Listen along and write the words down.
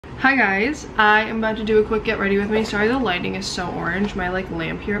Hi guys, I am about to do a quick get ready with me. Sorry the lighting is so orange. My like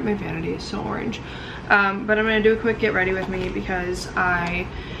lamp here at my vanity is so orange. But I'm gonna do a quick get ready with me because I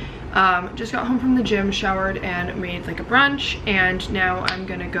just got home from the gym, showered, and made like a brunch, and now I'm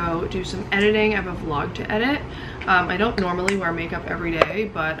gonna go do some editing. I have a vlog to edit. I don't normally wear makeup every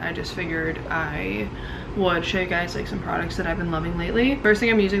day, but I just figured I would show you guys like some products that I've been loving lately. First thing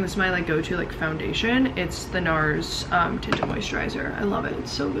I'm using, this is my like go-to like foundation. It's the NARS tinted moisturizer. I love it,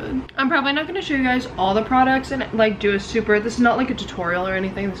 it's so good. I'm probably not going to show you guys all the products and like do a super, this is not like a tutorial or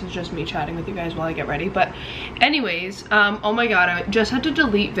anything, this is just me chatting with you guys while I get ready. But anyways, oh my god, I just had to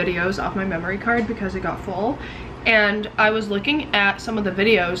delete videos off my memory card because it got full. And I was looking at some of the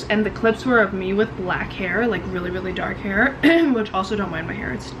videos and the clips were of me with black hair, like really dark hair, which also don't mind my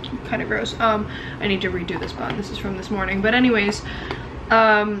hair, it's kind of gross. I need to redo this bun, this is from this morning. But anyways,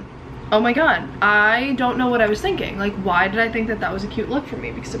 oh my god, I don't know what I was thinking. Like, why did I think that that was a cute look for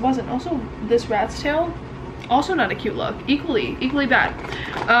me? Because it wasn't. Also, this rat's tail, also not a cute look, equally bad.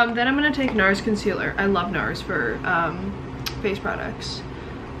 Then I'm gonna take NARS concealer. I love NARS for face products.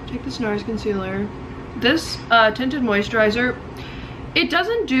 Take this NARS concealer. This tinted moisturizer, it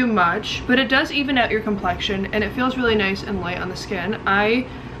doesn't do much, but it does even out your complexion and it feels really nice and light on the skin. I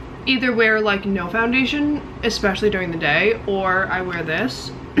either wear like no foundation, especially during the day, or I wear this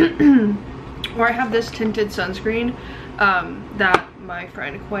or I have this tinted sunscreen that my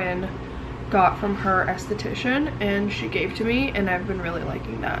friend Quinn got from her esthetician and she gave to me, and I've been really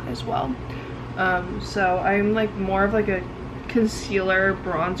liking that as well. So I'm like more of like a concealer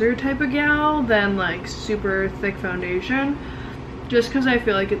bronzer type of gal than like super thick foundation, just because I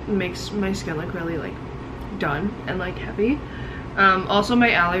feel like it makes my skin look really like done and like heavy. Also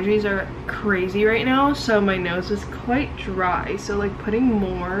my allergies are crazy right now, so my nose is quite dry, so like putting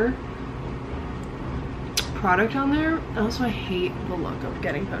more product on there. Also I hate the look of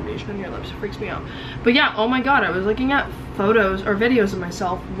getting foundation on your lips, it freaks me out. But yeah, oh my god, I was looking at photos or videos of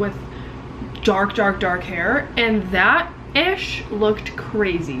myself with dark hair, and that ish looked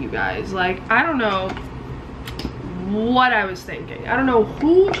crazy, you guys. Like, I don't know what I was thinking. I don't know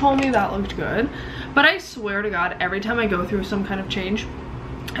who told me that looked good, but I swear to god, every time I go through some kind of change,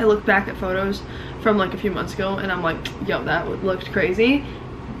 I look back at photos from like a few months ago and I'm like, yo, that looked crazy.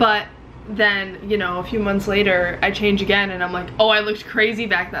 But then, you know, a few months later I change again and I'm like, oh, I looked crazy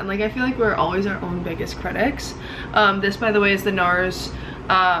back then. Like, I feel like we're always our own biggest critics. This, by the way, is the NARS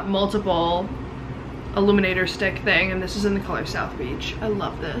multiple illuminator stick thing, and this is in the color South Beach. I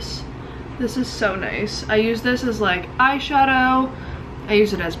love this. This is so nice. I use this as like eyeshadow. I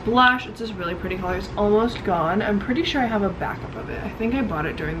use it as blush. It's this really pretty color. It's almost gone. I'm pretty sure I have a backup of it. I think I bought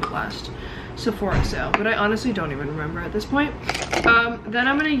it during the last Sephora sale, but I honestly don't even remember at this point. Then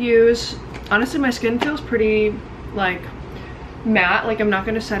I'm gonna use, honestly my skin feels pretty like matte, like I'm not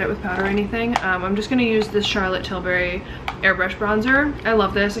gonna set it with powder or anything. I'm just gonna use this Charlotte Tilbury airbrush bronzer. I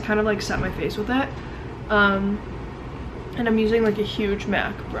love this. I kind of like set my face with it. And I'm using like a huge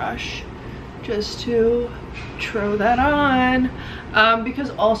MAC brush just to throw that on,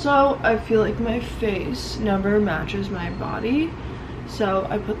 because also I feel like my face never matches my body, so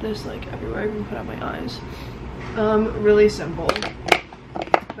I put this like everywhere. I even put on my eyes. Really simple.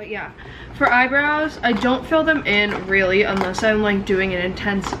 But yeah, for eyebrows, I don't fill them in really unless I'm like doing an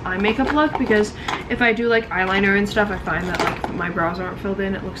intense eye makeup look, because if I do like eyeliner and stuff, I find that like if my brows aren't filled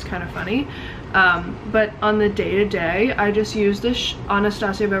in, it looks kind of funny. But on the day-to-day, I just use this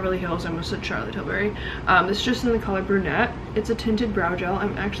Anastasia Beverly Hills, I almost said Charlotte Tilbury. This is just in the color Brunette. It's a tinted brow gel.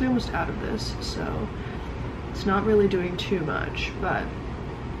 I'm actually almost out of this, so it's not really doing too much, but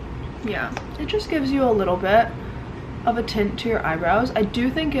yeah, it just gives you a little bit of a tint to your eyebrows. I do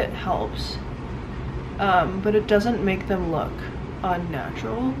think it helps, but it doesn't make them look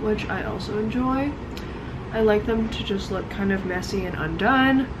unnatural, which I also enjoy. I like them to just look kind of messy and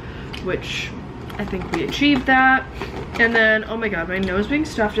undone, which I think we achieved that. And then, oh my god, my nose being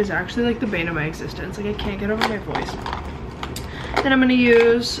stuffed is actually like the bane of my existence. Like, I can't get over my voice. Then I'm gonna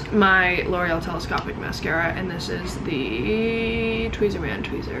use my L'Oreal Telescopic Mascara, and this is the Tweezerman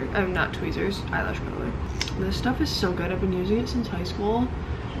tweezer. Not tweezers, eyelash curler. This stuff is so good. I've been using it since high school.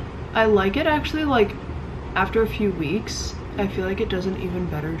 I like it actually, like, after a few weeks, I feel like it does an even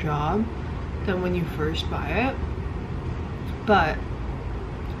better job than when you first buy it. But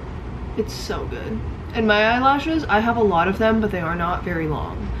it's so good. And my eyelashes, I have a lot of them, but they are not very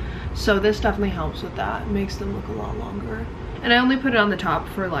long. So this definitely helps with that. It makes them look a lot longer. And I only put it on the top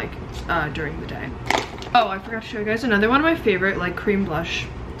for like during the day. Oh, I forgot to show you guys another one of my favorite like cream blush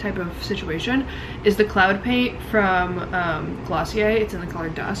type of situation is the Cloud Paint from Glossier. It's in the color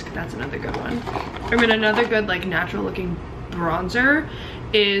Dusk. That's another good one. I mean, another good like natural looking bronzer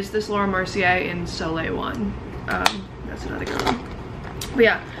is this Laura Mercier in Soleil one. That's another good one. But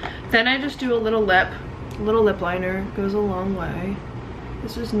yeah, then I just do a little lip liner, goes a long way.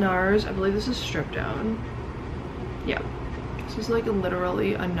 This is NARS, I believe this is Strip Down. Yeah, this is like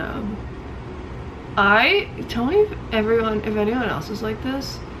literally a nub. Tell me if anyone else is like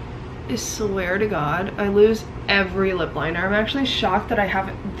this. I swear to God, I lose every lip liner. I'm actually shocked that I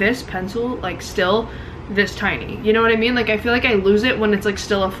have this pencil like still this tiny. You know what I mean? Like I feel like I lose it when it's like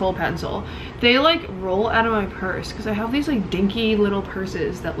still a full pencil. They like roll out of my purse because I have these like dinky little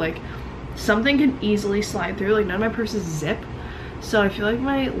purses that like something can easily slide through. Like none of my purses zip. So I feel like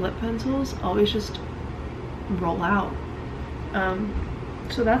my lip pencils always just roll out.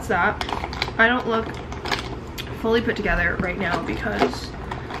 So that's that. I don't look fully put together right now because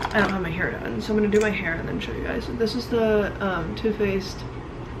I don't have my hair done. So I'm gonna do my hair and then show you guys. So this is the Too Faced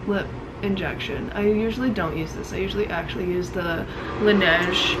lip injection. I usually don't use this. I usually actually use the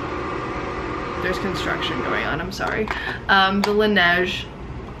Laneige. There's construction going on, I'm sorry. The Laneige,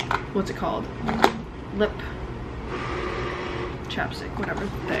 what's it called? Lip chapstick, whatever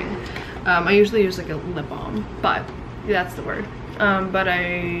thing. I usually use like a lip balm, but that's the word. But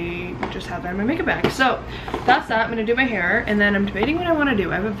I just have that in my makeup bag. So that's that. I'm gonna do my hair and then I'm debating what I want to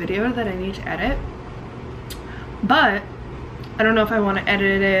do. I have a video that I need to edit, but I don't know if I want to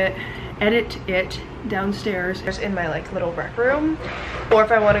edit it downstairs in my like little rec room or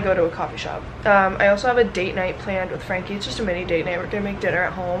if I want to go to a coffee shop. I also have a date night planned with Frankie. It's just a mini date night. We're gonna make dinner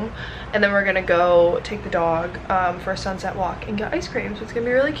at home and then we're gonna go take the dog for a sunset walk and get ice cream. So it's gonna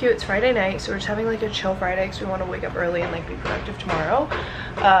be really cute. It's Friday night, so we're just having like a chill Friday because we want to wake up early and like be productive tomorrow.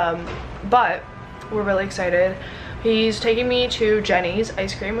 But we're really excited. He's taking me to Jenny's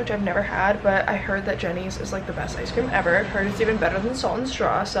ice cream, which I've never had, but I heard that Jenny's is like the best ice cream ever. I've heard it's even better than Salt and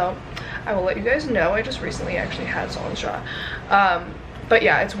Straw, so I will let you guys know. I just recently actually had Salt and Straw. But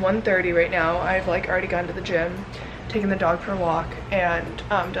yeah, it's 1:30 right now. I've like already gone to the gym, taken the dog for a walk, and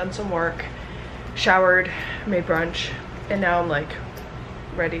done some work, showered, made brunch, and now I'm like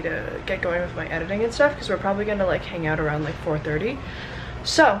ready to get going with my editing and stuff because we're probably gonna like hang out around like 4:30.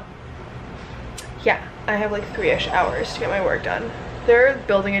 So yeah, I have like 3-ish hours to get my work done. They're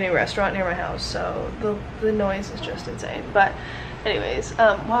building a new restaurant near my house, so the noise is just insane. But anyways,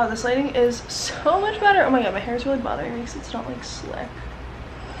 wow, this lighting is so much better. Oh my god, my hair is really bothering me because it's not like slick.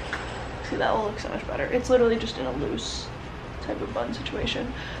 See, that will look so much better. It's literally just in a loose type of bun situation.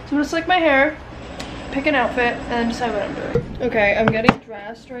 So I'm gonna slick my hair, pick an outfit, and then decide what I'm doing. Okay, I'm getting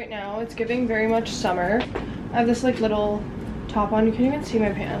dressed right now. It's giving very much summer. I have this like little top on. You can't even see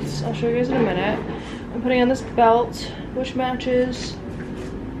my pants. I'll show you guys in a minute. I'm putting on this belt which matches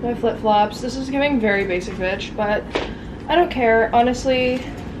my flip-flops. This is giving very basic bitch, but I don't care. Honestly,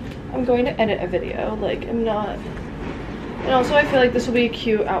 I'm going to edit a video. Like, I'm not. And also I feel like this will be a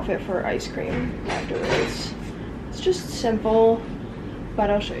cute outfit for ice cream afterwards. It's just simple, but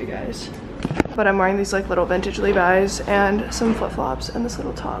I'll show you guys. But I'm wearing these like little vintage Levi's and some flip-flops and this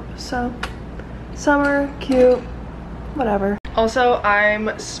little top. So summer, cute, whatever. Also,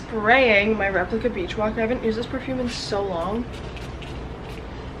 I'm spraying my Replica Beach Walk. I haven't used this perfume in so long.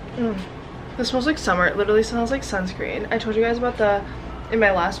 This smells like summer. It literally smells like sunscreen. I told you guys about in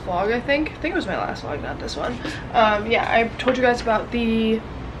my last vlog, I think it was my last vlog, not this one. Yeah, I told you guys about the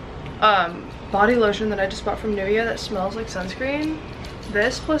body lotion that I just bought from Nivea that smells like sunscreen.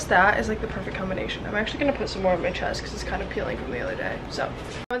 This plus that is like the perfect combination. I'm actually gonna put some more on my chest because it's kind of peeling from the other day. So,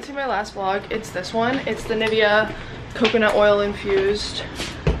 if you haven't seen my last vlog, it's this one. It's the Nivea coconut oil infused.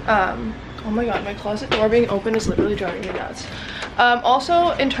 Oh my god, my closet door being open is literally driving me nuts.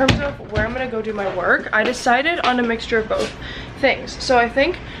 Also, in terms of where I'm gonna go do my work, I decided on a mixture of both things. So I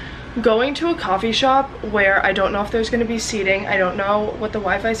think going to a coffee shop where I don't know if there's going to be seating, I don't know what the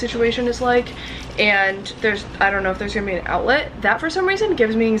Wi-Fi situation is like, and I don't know if there's going to be an outlet, that for some reason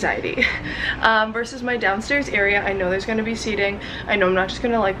gives me anxiety. Versus my downstairs area, I know there's going to be seating. I know I'm not just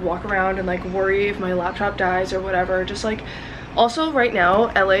going to like walk around and like worry if my laptop dies or whatever. Just like, also right now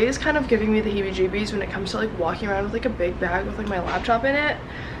LA is kind of giving me the heebie-jeebies when it comes to like walking around with like a big bag with like my laptop in it.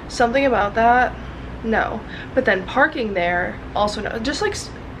 Something about that, no. But then parking there, also no. Just like,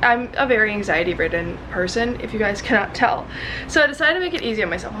 I'm a very anxiety-ridden person, if you guys cannot tell. So I decided to make it easy on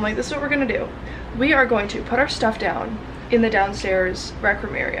myself. I'm like, this is what we're gonna do. We are going to put our stuff down in the downstairs rec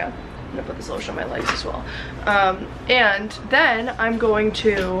room area. I'm gonna put this lotion on my legs as well. And then I'm going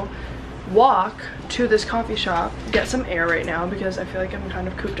to walk to this coffee shop, get some air right now because I feel like I'm kind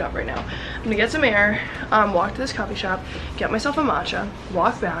of cooped up right now. I'm gonna get some air, walk to this coffee shop, get myself a matcha,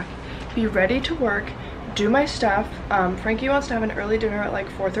 walk back, be ready to work, do my stuff. Frankie wants to have an early dinner at like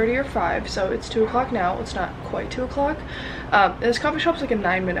 4:30 or 5, so it's 2 o'clock now. It's not quite 2 o'clock. This coffee shop's like a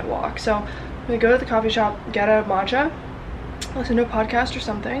 9-minute walk, so I'm gonna go to the coffee shop, get a matcha, listen to a podcast or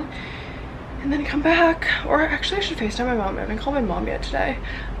something, and then come back. Or actually I should FaceTime my mom. I haven't called my mom yet today.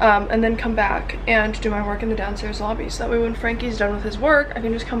 And then come back and do my work in the downstairs lobby, so that way when Frankie's done with his work, I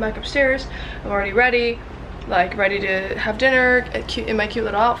can just come back upstairs. I'm already ready, like ready to have dinner in my cute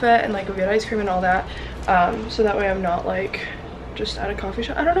little outfit, and like go get ice cream and all that. So that way I'm not like just at a coffee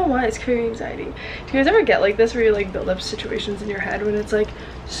shop. I don't know why it's creating anxiety. Do you guys ever get like this where you like build up situations in your head when it's like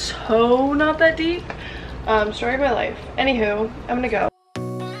so not that deep? Story of my life. Anywho, I'm gonna go.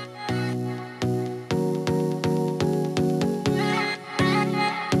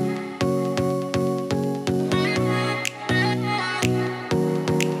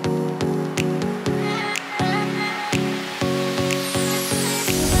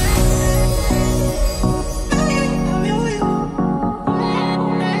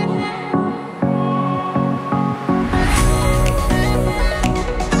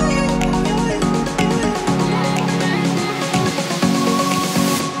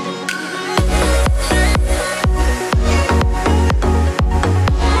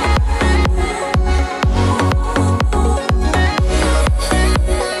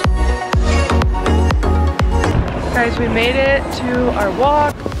 Guys, we made it to our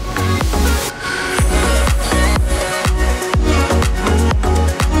walk.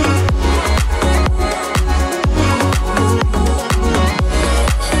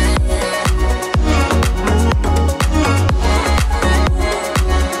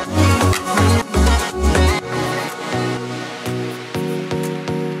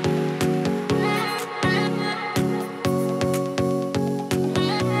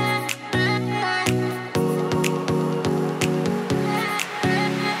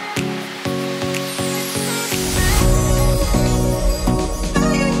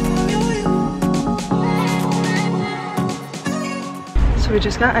 We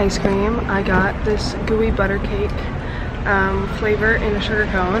just got ice cream. I got this gooey butter cake flavor in a sugar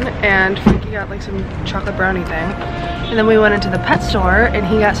cone, and Frankie got like some chocolate brownie thing. And then we went into the pet store and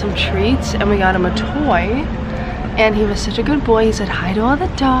he got some treats, and we got him a toy, and he was such a good boy. He said hi to all the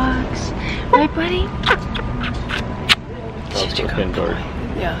dogs. Right, buddy? Such a good boy.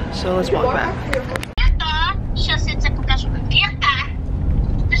 Yeah, so let's walk back.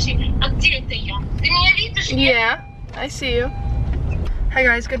 Yeah, I see you. Hi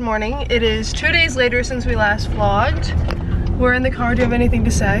guys, good morning. It is 2 days later since we last vlogged. We're in the car. Do you have anything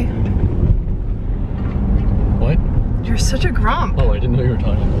to say? What? You're such a grump. Oh, I didn't know you were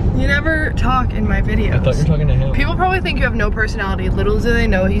talking. You never talk in my videos. I thought you were talking to him. People probably think you have no personality. Little do they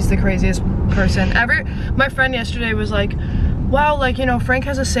know he's the craziest person ever. My friend yesterday was like, wow, like, you know, Frank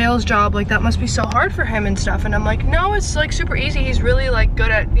has a sales job, like that must be so hard for him and stuff. And I'm like, no, it's like super easy. He's really like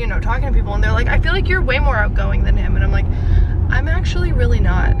good at, you know, talking to people. And they're like, I feel like you're way more outgoing than him. And I'm like, I'm actually really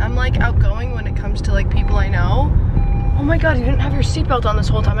not. I'm like outgoing when it comes to like people I know. Oh my god, you didn't have your seatbelt on this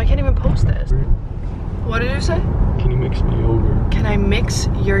whole time. I can't even post this. What did you say? Can you mix my yogurt? Can I mix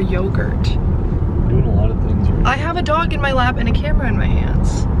your yogurt? I'm doing a lot of things right now. I have a dog in my lap and a camera in my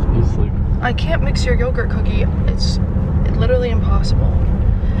hands. He's sleeping. I can't mix your yogurt cookie. It's literally impossible.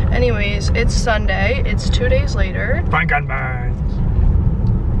 Anyways, it's Sunday. It's 2 days later. Frankenbeans.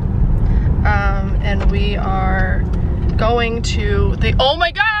 And we are going to the, oh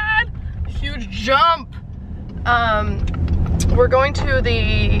my god, huge jump. We're going to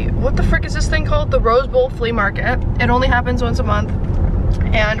the, what the frick is this thing called? The Rose Bowl Flea Market. It only happens once a month,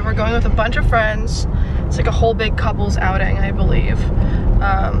 and we're going with a bunch of friends. It's like a whole big couples outing, I believe,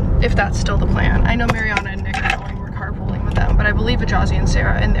 if that's still the plan. I know Mariana and Nick are going. We're carpooling with them, but I believe Ajazi and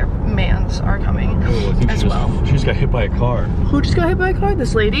Sarah and their mans are coming as well. She just got hit by a car. Who just got hit by a car?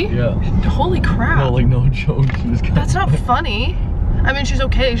 This lady? Yeah. Holy crap. No, like no joke. She just got That's not funny. I mean, she's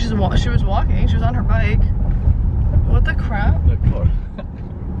okay. She was walking. She was on her bike. What the crap? That car.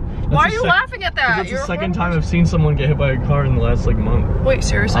 Why are you laughing at that? That's the second time I've seen someone get hit by a car in the last like month. Wait,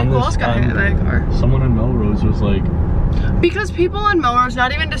 seriously? Who else got hit by a car? Someone on Melrose was like... Because people on Melrose,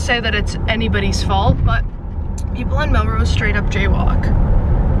 not even to say that it's anybody's fault, but people on Melrose straight up jaywalk.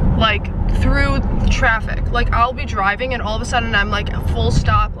 Like, through traffic. Like, I'll be driving and all of a sudden I'm like full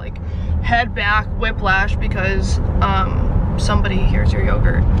stop, like head back, whiplash, because somebody, here's your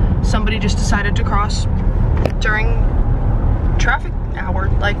yogurt, somebody just decided to cross during traffic hour,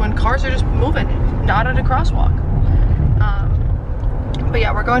 like when cars are just moving, not at a crosswalk. But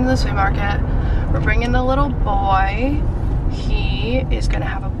yeah, we're going to the flea market. We're bringing the little boy. He is gonna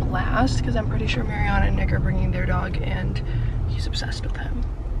have a blast because I'm pretty sure Mariana and Nick are bringing their dog and he's obsessed with him.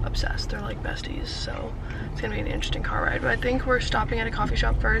 obsessed. They're like besties, so it's gonna be an interesting car ride. But I think we're stopping at a coffee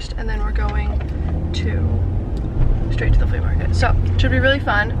shop first, and then we're going straight to the flea market. So it should be really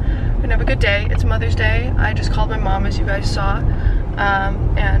fun. We're gonna have a good day. It's Mother's Day. I just called my mom, as you guys saw,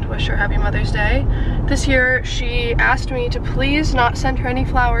 and wish her happy Mother's Day. This year she asked me to please not send her any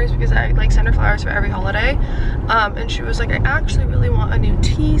flowers because I like send her flowers for every holiday, and she was like, I actually really want a new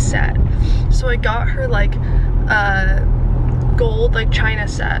tea set. So I got her like gold like china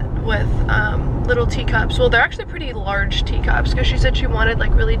set with little teacups. Well, they're actually pretty large teacups because she said she wanted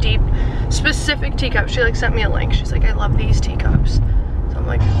like really deep specific teacups. She like sent me a link. She's like, I love these teacups. So I'm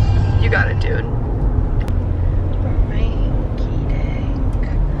like, you got it, dude.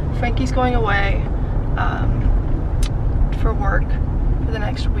 Frankie's going away for work for the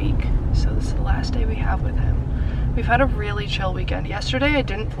next week, so this is the last day we have with him. We've had a really chill weekend. Yesterday I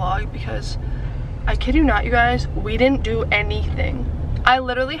didn't vlog because, I kid you not, you guys, we didn't do anything. I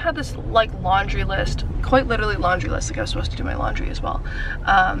literally had this like laundry list, quite literally laundry list, like I was supposed to do my laundry as well.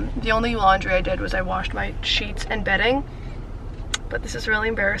 The only laundry I did was I washed my sheets and bedding, but this is really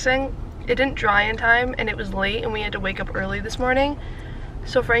embarrassing. It didn't dry in time and it was late and we had to wake up early this morning.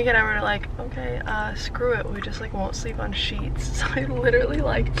 So Frank and I were like, okay, screw it, we just like won't sleep on sheets. So I literally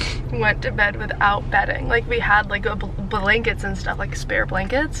like went to bed without bedding. Like we had like blankets and stuff, like spare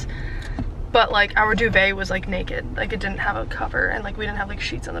blankets, but like our duvet was like naked, like it didn't have a cover, and like we didn't have like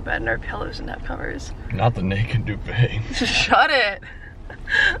sheets on the bed and our pillows didn't have covers. Not the naked duvet. Shut it.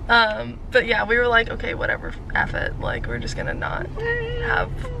 But yeah, we were like, okay, whatever, F it, like we're just gonna not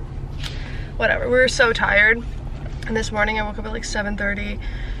have whatever. We were so tired. And this morning I woke up at like 7:30,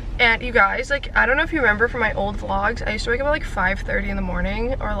 and you guys, like, I don't know if you remember from my old vlogs, I used to wake up at like 5:30 in the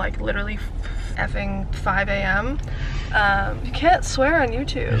morning, or like literally effing 5 a.m. You can't swear on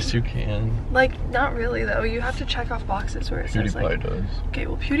YouTube. Yes, you can. Like, not really though. You have to check off boxes where it says like, PewDiePie does. Okay,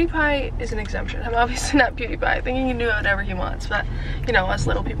 well PewDiePie is an exemption. I'm obviously not PewDiePie. I think he can do whatever he wants, but you know, us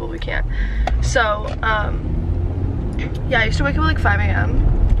little people, we can't. So, yeah, I used to wake up at like 5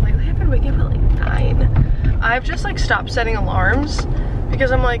 a.m. Lately I've been waking up at like 9. I've just like stopped setting alarms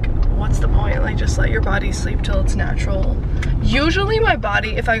because I'm like, what's the point? Like, just let your body sleep till it's natural. Usually my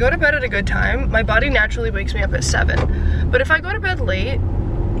body, if I go to bed at a good time, my body naturally wakes me up at 7. But if I go to bed late,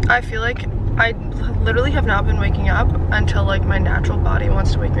 I feel like I literally have not been waking up until like my natural body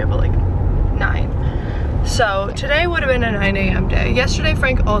wants to wake me up at like 9. So today would have been a 9 a.m. day. Yesterday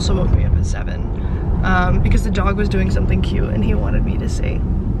Frank also woke me up at 7 because the dog was doing something cute and he wanted me to see.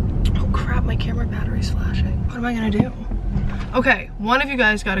 Oh crap, my camera battery's flashing. What am I gonna do? Okay, one of you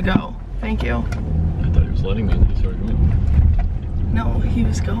guys gotta go. Thank you. I thought he was letting me and he started going. No, he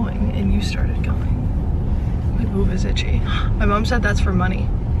was going and you started going. My boob is itchy. My mom said that's for money.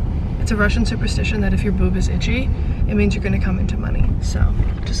 It's a Russian superstition that if your boob is itchy, it means you're gonna come into money. So,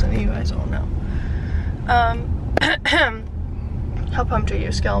 just letting you guys all know. How pumped are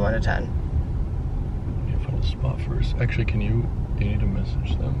you? Scale of 1 to 10. You find a spot first. Actually, you need to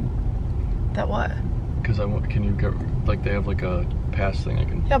message them. That what? Because can you get, like, they have like a pass thing I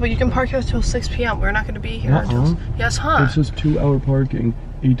can. Yeah, but you can park here till 6 p.m. We're not gonna be here until. Yes, huh? It's just 2-hour parking,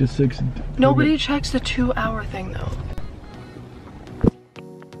 8 to 6. Nobody checks the 2-hour thing though.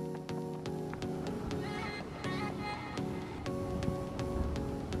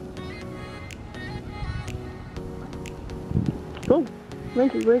 Oh,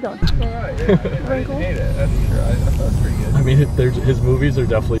 Frankie, where are you going? Alright, yeah, I didn't hate it, that's true. I thought it was pretty good. I mean, his movies are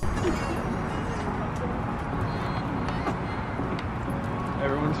definitely.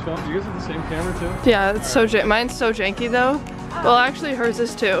 Everyone's filmed. You guys have the same camera too? Yeah, it's so mine's so janky though. Well, actually hers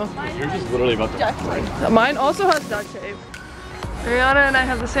is too. Yours is literally about to break. Mine also has duct tape. Ariana and I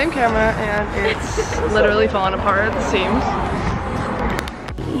have the same camera and it's literally falling apart at the seams.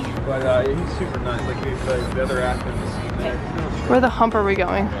 But he's super nice, like the other actor in the scene there. Where the hump are we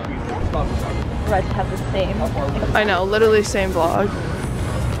going? Red have the same. I know, literally same vlog.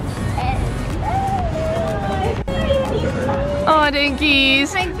 Aw,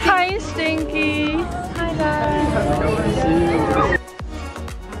 Dinkies. Hi, Stinky. Hi, guys.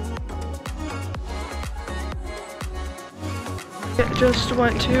 Just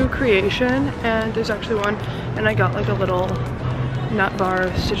went to Creation and there's actually one, and I got like a little nut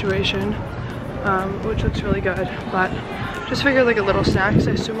bar situation, which looks really good, but just figured like a little snack because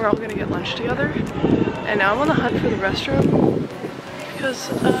I assume we're all gonna get lunch together. And now I'm on the hunt for the restroom because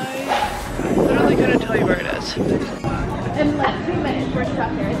I literally couldn't tell you where it is. In like 2 minutes we're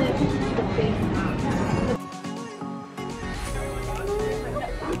stuck here. And it's the big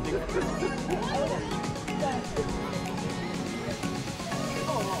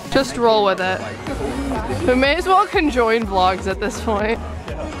Just roll with it. We may as well conjoin vlogs at this point.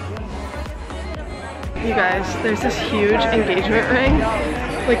 You guys, there's this huge engagement ring,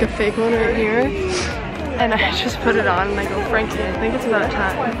 like a fake one right here, and I just put it on and I go, Frankie, I think it's about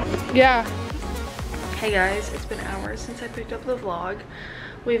time. Yeah. Hey guys, it's been hours since I picked up the vlog.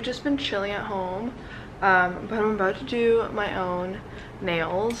 We've just been chilling at home, but I'm about to do my own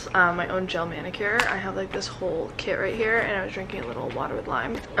nails, my own gel manicure. I have like this whole kit right here, and I was drinking a little water with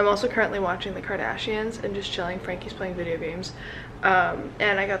lime. I'm also currently watching the Kardashians and just chilling. Frankie's playing video games,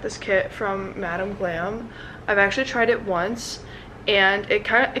 and I got this kit from Madam Glam. I've actually tried it once, and it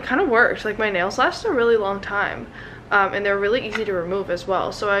kind of works. Like, my nails last a really long time, and they're really easy to remove as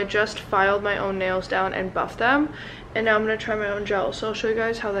well. So I just filed my own nails down and buffed them, and now I'm gonna try my own gel. So I'll show you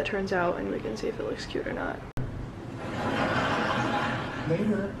guys how that turns out, and we can see if it looks cute or not.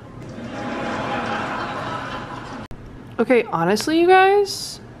 Later. Okay, honestly, you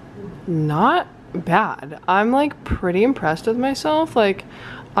guys, not bad. I'm like pretty impressed with myself. Like,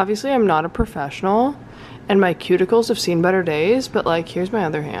 obviously I'm not a professional and my cuticles have seen better days, but like, here's my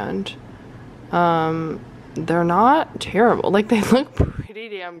other hand. They're not terrible. Like, they look pretty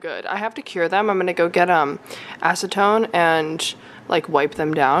damn good. I have to cure them. I'm gonna go get acetone and like wipe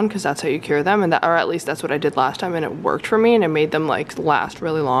them down, because that's how you cure them, and that, or at least that's what I did last time, and it worked for me, and it made them like last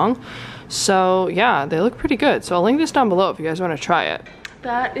really long. So yeah, they look pretty good. So I'll link this down below if you guys want to try it.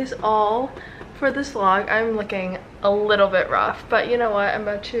 That is all for this vlog. I'm looking a little bit rough, but you know what, I'm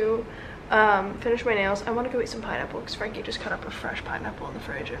about to finish my nails. I want to go eat some pineapple because Frankie just cut up a fresh pineapple in the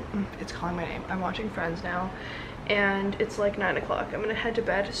fridge and it's calling my name. I'm watching Friends now, and it's like 9 o'clock. I'm gonna head to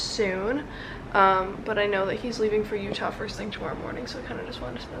bed soon, but I know that he's leaving for Utah first thing tomorrow morning, so I kind of just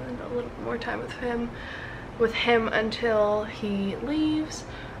want to spend a little bit more time with him until he leaves.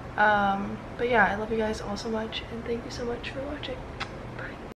 But yeah, I love you guys all so much, and thank you so much for watching.